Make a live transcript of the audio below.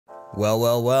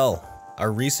Well,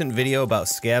 our recent video about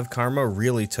Scav Karma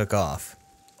really took off.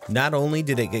 Not only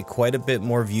did it get quite a bit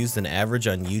more views than average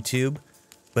on YouTube,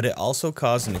 but it also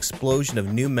caused an explosion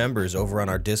of new members over on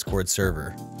our Discord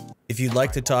server. If you'd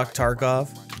like to talk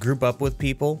Tarkov, group up with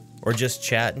people, or just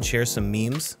chat and share some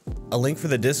memes, a link for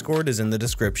the Discord is in the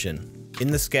description.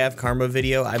 In the Scav Karma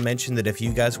video, I mentioned that if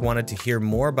you guys wanted to hear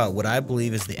more about what I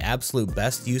believe is the absolute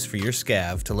best use for your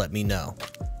Scav, to let me know.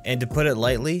 And to put it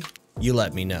lightly, you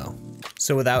let me know.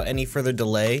 So without any further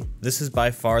delay, this is by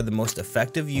far the most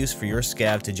effective use for your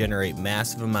Scav to generate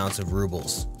massive amounts of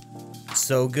rubles.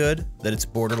 So good that it's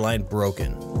borderline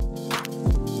broken.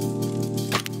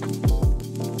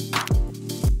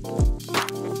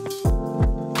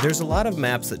 There's a lot of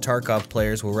maps that Tarkov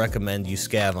players will recommend you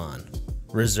Scav on.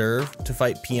 Reserve, to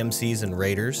fight PMCs and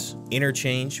raiders,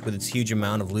 Interchange, with its huge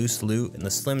amount of loose loot and the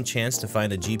slim chance to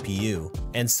find a GPU,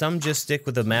 and some just stick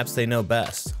with the maps they know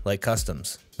best, like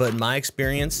customs. But in my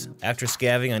experience, after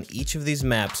scavving on each of these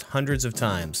maps hundreds of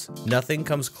times, nothing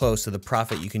comes close to the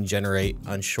profit you can generate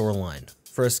on Shoreline.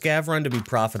 For a Scav run to be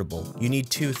profitable, you need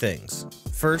two things.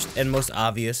 First and most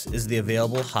obvious is the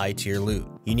available high tier loot.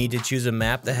 You need to choose a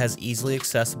map that has easily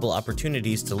accessible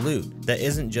opportunities to loot that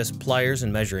isn't just pliers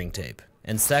and measuring tape.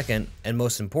 And second, and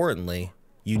most importantly,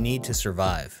 you need to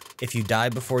survive. If you die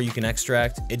before you can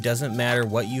extract, it doesn't matter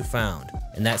what you found,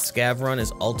 and that Scav run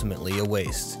is ultimately a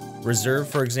waste. Reserve,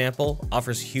 for example,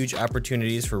 offers huge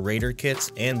opportunities for raider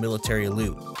kits and military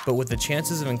loot, but with the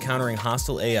chances of encountering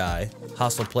hostile AI,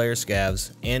 hostile player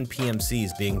Scavs, and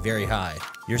PMCs being very high,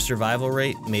 your survival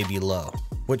rate may be low.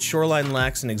 What Shoreline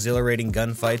lacks in exhilarating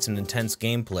gunfights and intense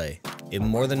gameplay, it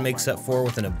more than makes up for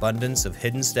with an abundance of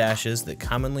hidden stashes that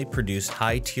commonly produce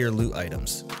high-tier loot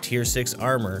items, tier 6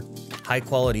 armor,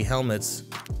 high-quality helmets,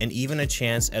 and even a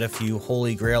chance at a few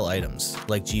holy grail items,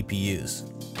 like GPUs.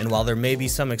 And while there may be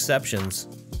some exceptions,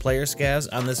 player Scavs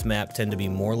on this map tend to be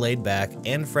more laid back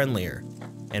and friendlier,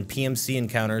 and PMC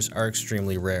encounters are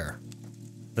extremely rare.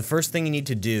 The first thing you need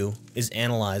to do is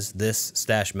analyze this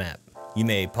stash map. You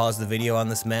may pause the video on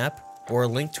this map, or a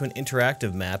link to an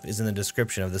interactive map is in the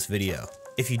description of this video.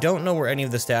 If you don't know where any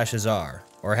of the stashes are,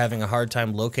 or having a hard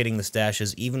time locating the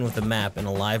stashes even with a map in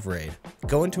a live raid,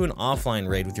 go into an offline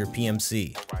raid with your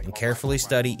PMC, and carefully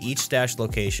study each stash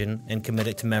location and commit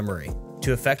it to memory.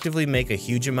 To effectively make a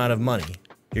huge amount of money,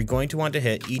 you're going to want to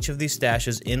hit each of these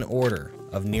stashes in order,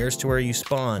 of nearest to where you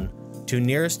spawn, to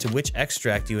nearest to which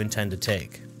extract you intend to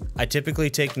take. I typically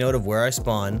take note of where I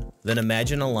spawn, then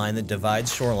imagine a line that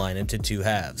divides Shoreline into two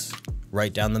halves,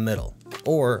 right down the middle.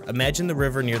 Or imagine the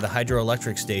river near the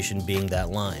hydroelectric station being that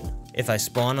line. If I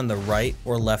spawn on the right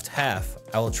or left half,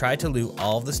 I will try to loot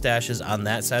all of the stashes on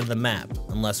that side of the map,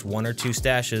 unless one or two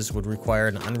stashes would require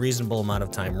an unreasonable amount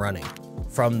of time running.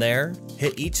 From there,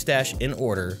 hit each stash in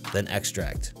order, then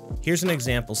extract. Here's an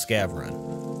example Scav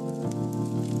run.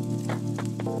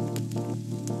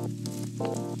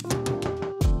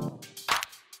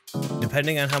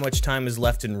 Depending on how much time is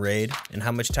left in raid, and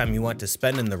how much time you want to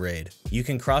spend in the raid, you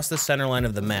can cross the center line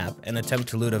of the map and attempt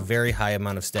to loot a very high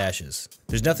amount of stashes.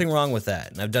 There's nothing wrong with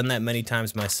that, and I've done that many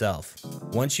times myself.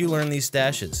 Once you learn these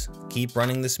stashes, keep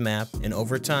running this map, and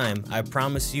over time, I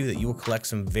promise you that you will collect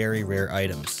some very rare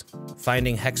items.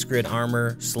 Finding hex grid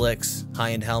armor, slicks,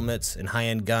 high-end helmets, and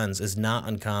high-end guns is not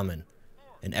uncommon.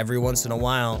 And every once in a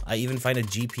while, I even find a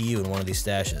GPU in one of these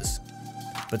stashes.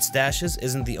 But stashes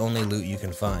isn't the only loot you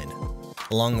can find.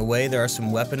 Along the way, there are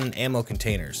some weapon and ammo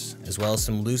containers, as well as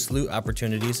some loose loot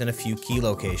opportunities in a few key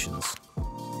locations.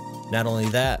 Not only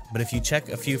that, but if you check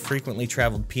a few frequently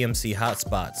traveled PMC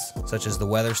hotspots, such as the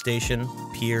weather station,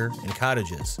 pier, and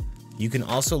cottages, you can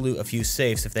also loot a few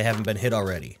safes if they haven't been hit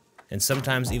already, and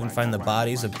sometimes even find the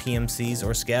bodies of PMCs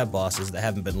or Scav bosses that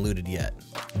haven't been looted yet.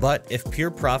 But if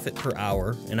pure profit per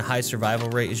hour and a high survival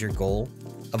rate is your goal,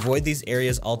 avoid these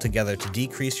areas altogether to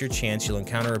decrease your chance you'll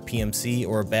encounter a PMC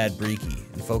or a bad breaky,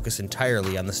 and focus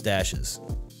entirely on the stashes.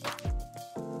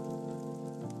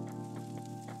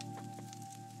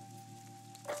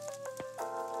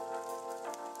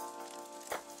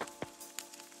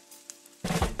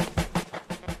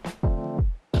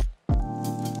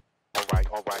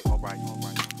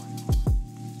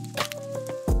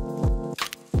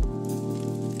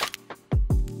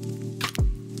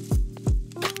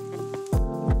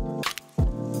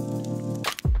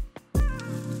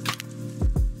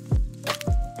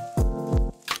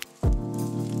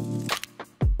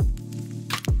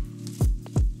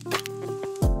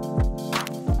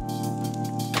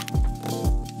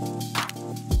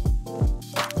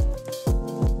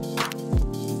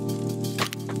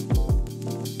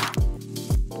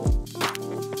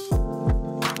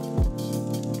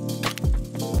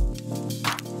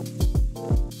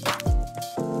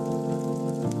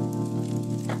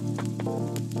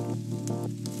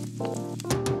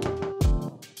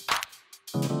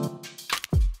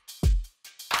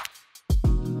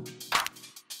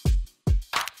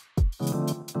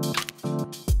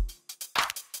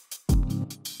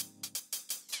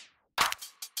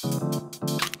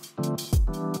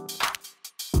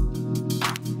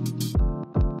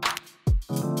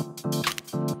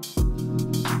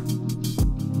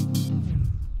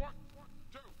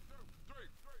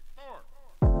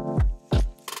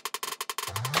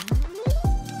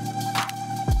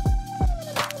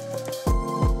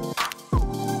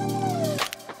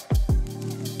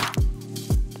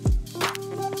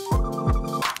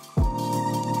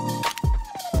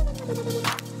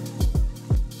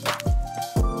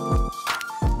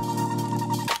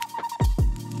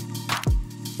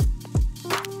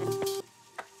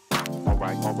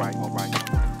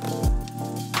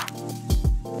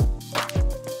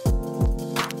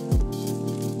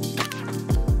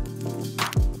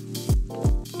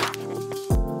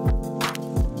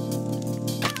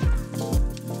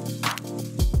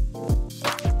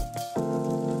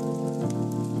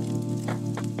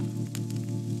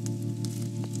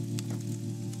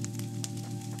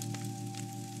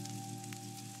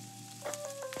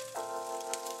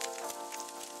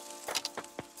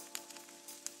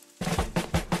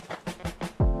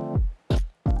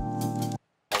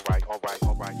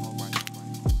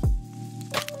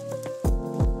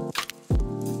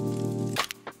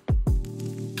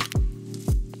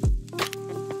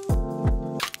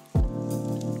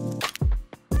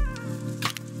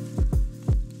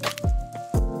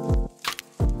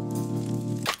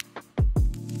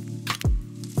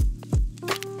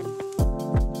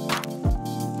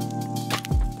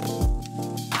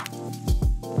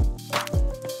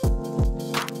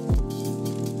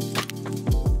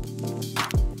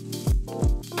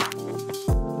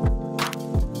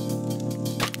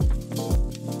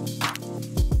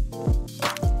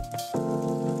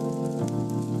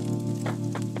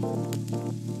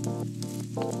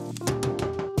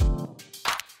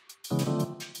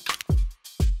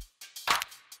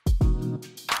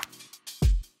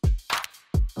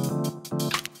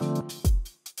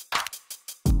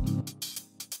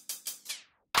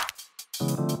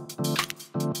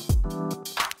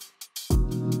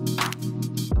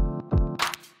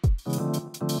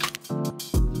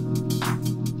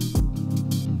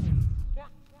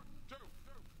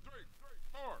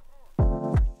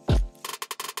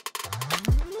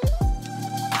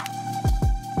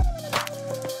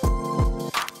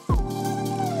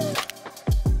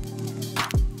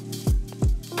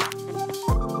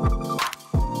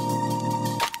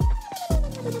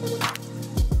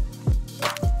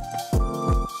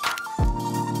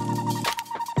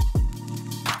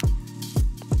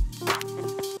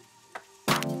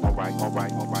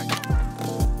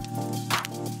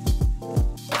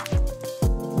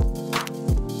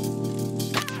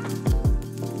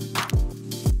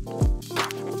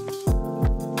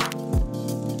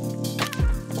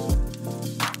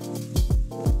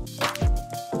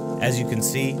 As you can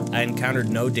see, I encountered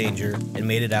no danger and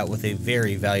made it out with a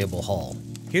very valuable haul.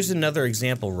 Here's another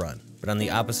example run, but on the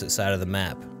opposite side of the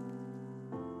map.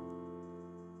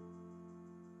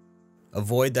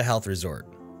 Avoid the health resort.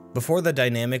 Before the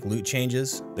dynamic loot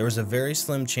changes, there was a very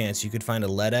slim chance you could find a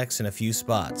LEDX in a few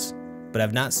spots, but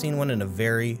I've not seen one in a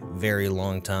very, very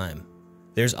long time.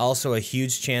 There's also a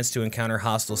huge chance to encounter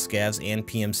hostile scavs and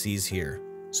PMCs here,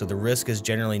 so the risk is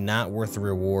generally not worth the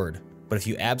reward. But if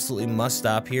you absolutely must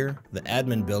stop here, the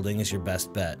admin building is your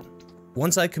best bet.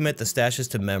 Once I commit the stashes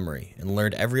to memory and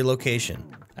learned every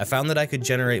location, I found that I could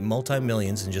generate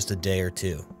multi-millions in just a day or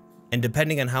two. And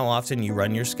depending on how often you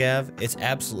run your scav, it's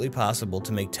absolutely possible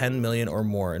to make 10 million or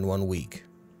more in 1 week.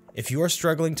 If you are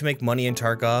struggling to make money in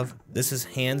Tarkov, this is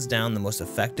hands down the most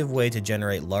effective way to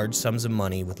generate large sums of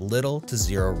money with little to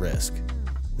zero risk.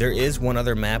 There is one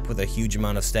other map with a huge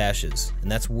amount of stashes,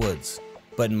 and that's Woods.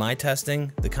 But in my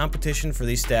testing, the competition for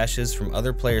these stashes from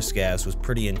other player scavs was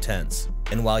pretty intense.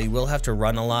 And while you will have to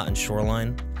run a lot in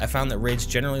Shoreline, I found that raids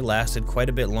generally lasted quite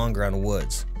a bit longer on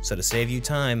Woods. So to save you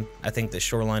time, I think that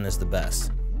Shoreline is the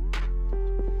best.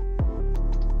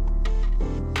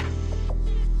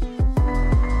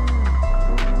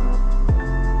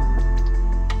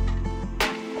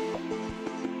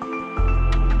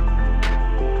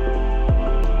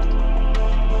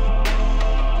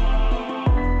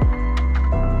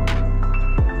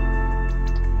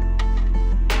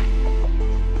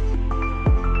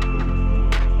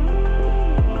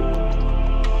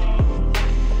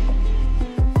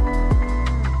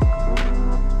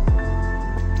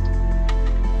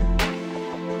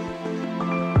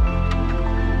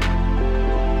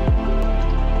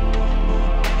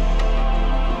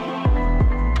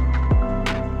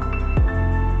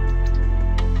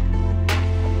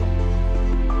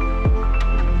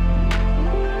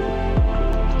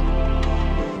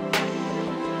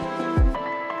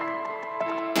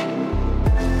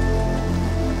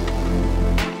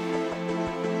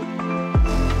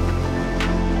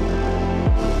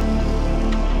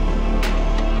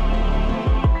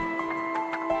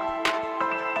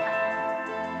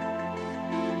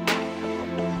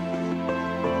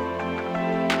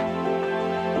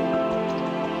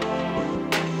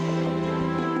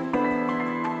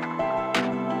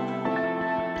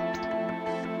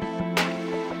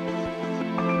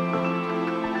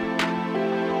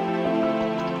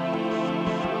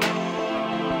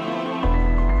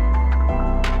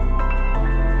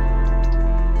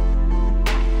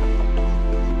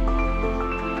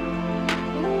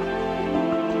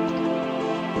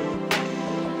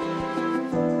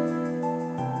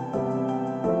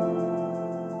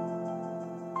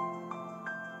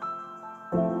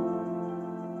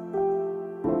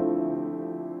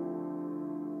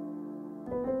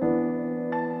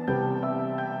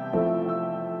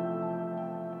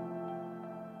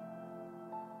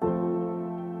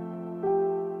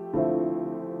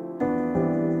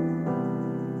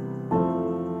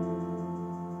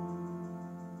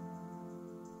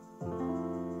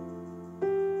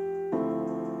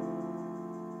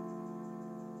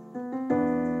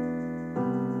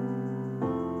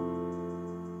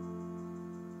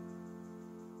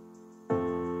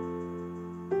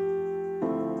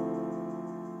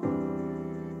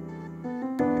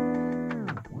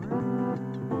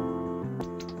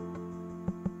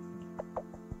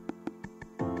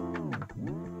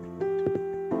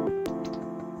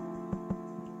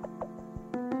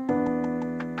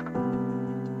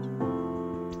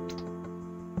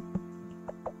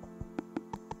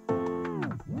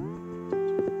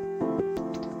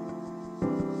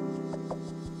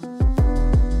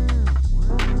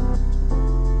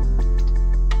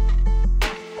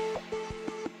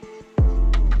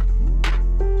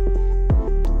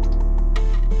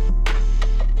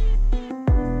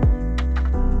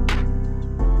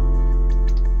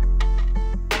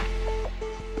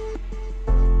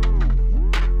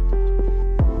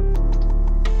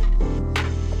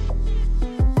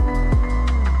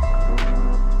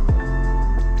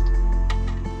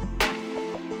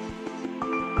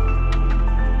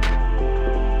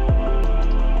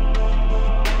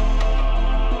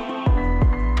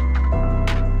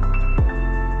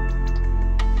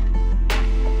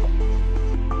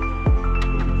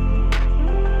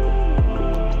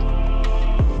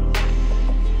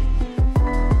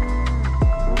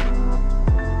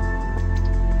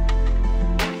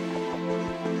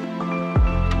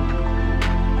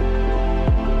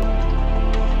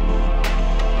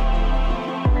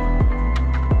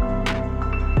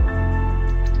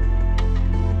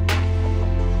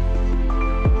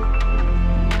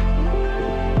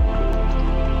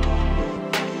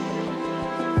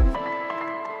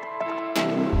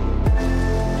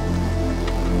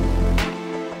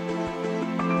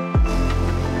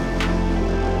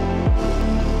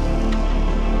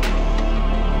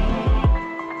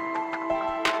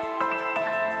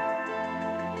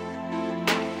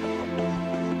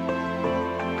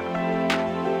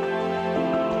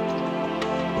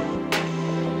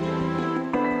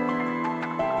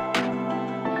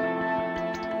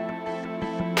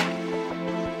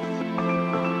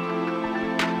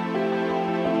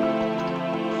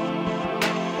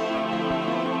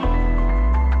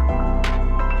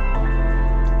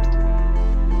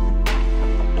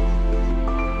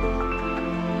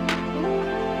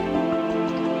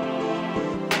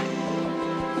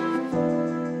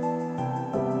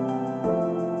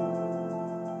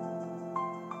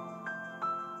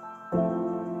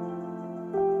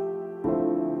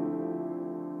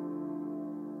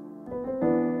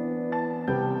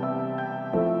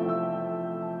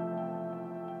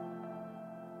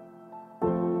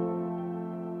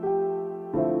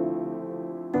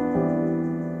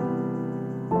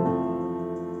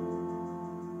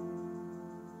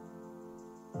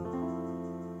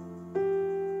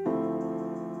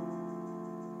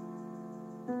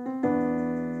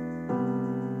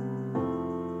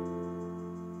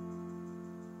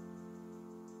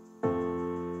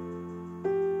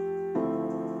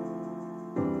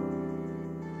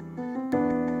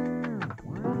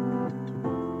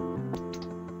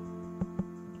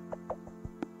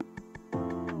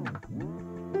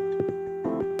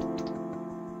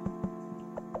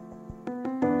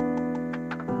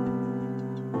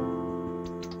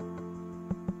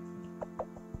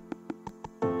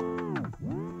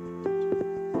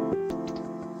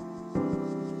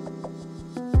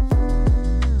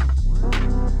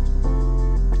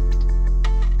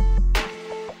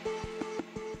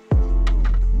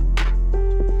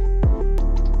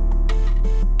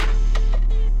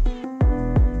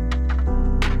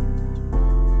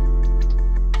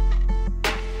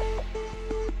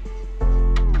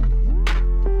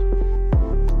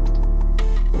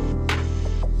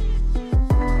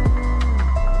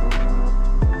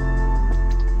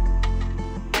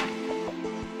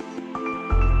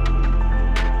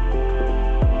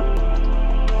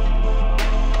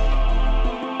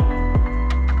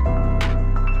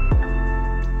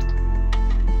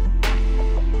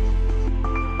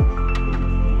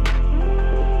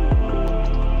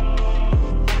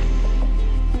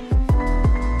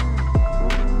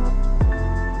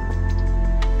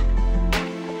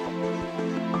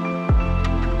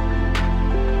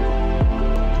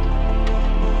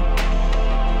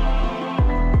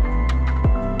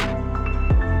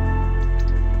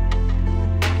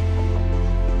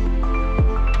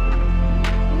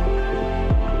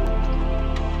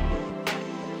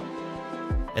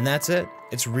 And that's it.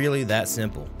 It's really that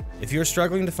simple. If you're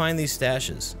struggling to find these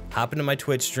stashes, hop into my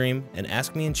Twitch stream and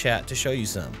ask me in chat to show you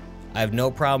some. I have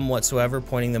no problem whatsoever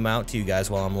pointing them out to you guys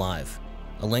while I'm live.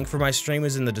 A link for my stream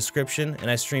is in the description, and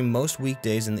I stream most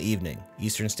weekdays in the evening,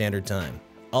 Eastern Standard Time.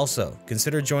 Also,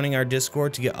 consider joining our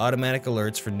Discord to get automatic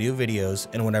alerts for new videos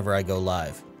and whenever I go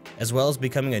live, as well as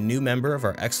becoming a new member of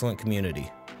our excellent community.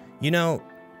 You know,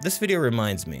 this video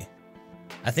reminds me.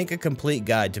 I think a complete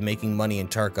guide to making money in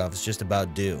Tarkov is just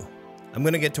about due. I'm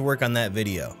going to get to work on that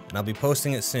video, and I'll be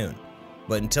posting it soon.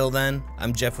 But until then,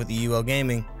 I'm Jeff with EUL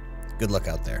Gaming. Good luck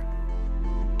out there.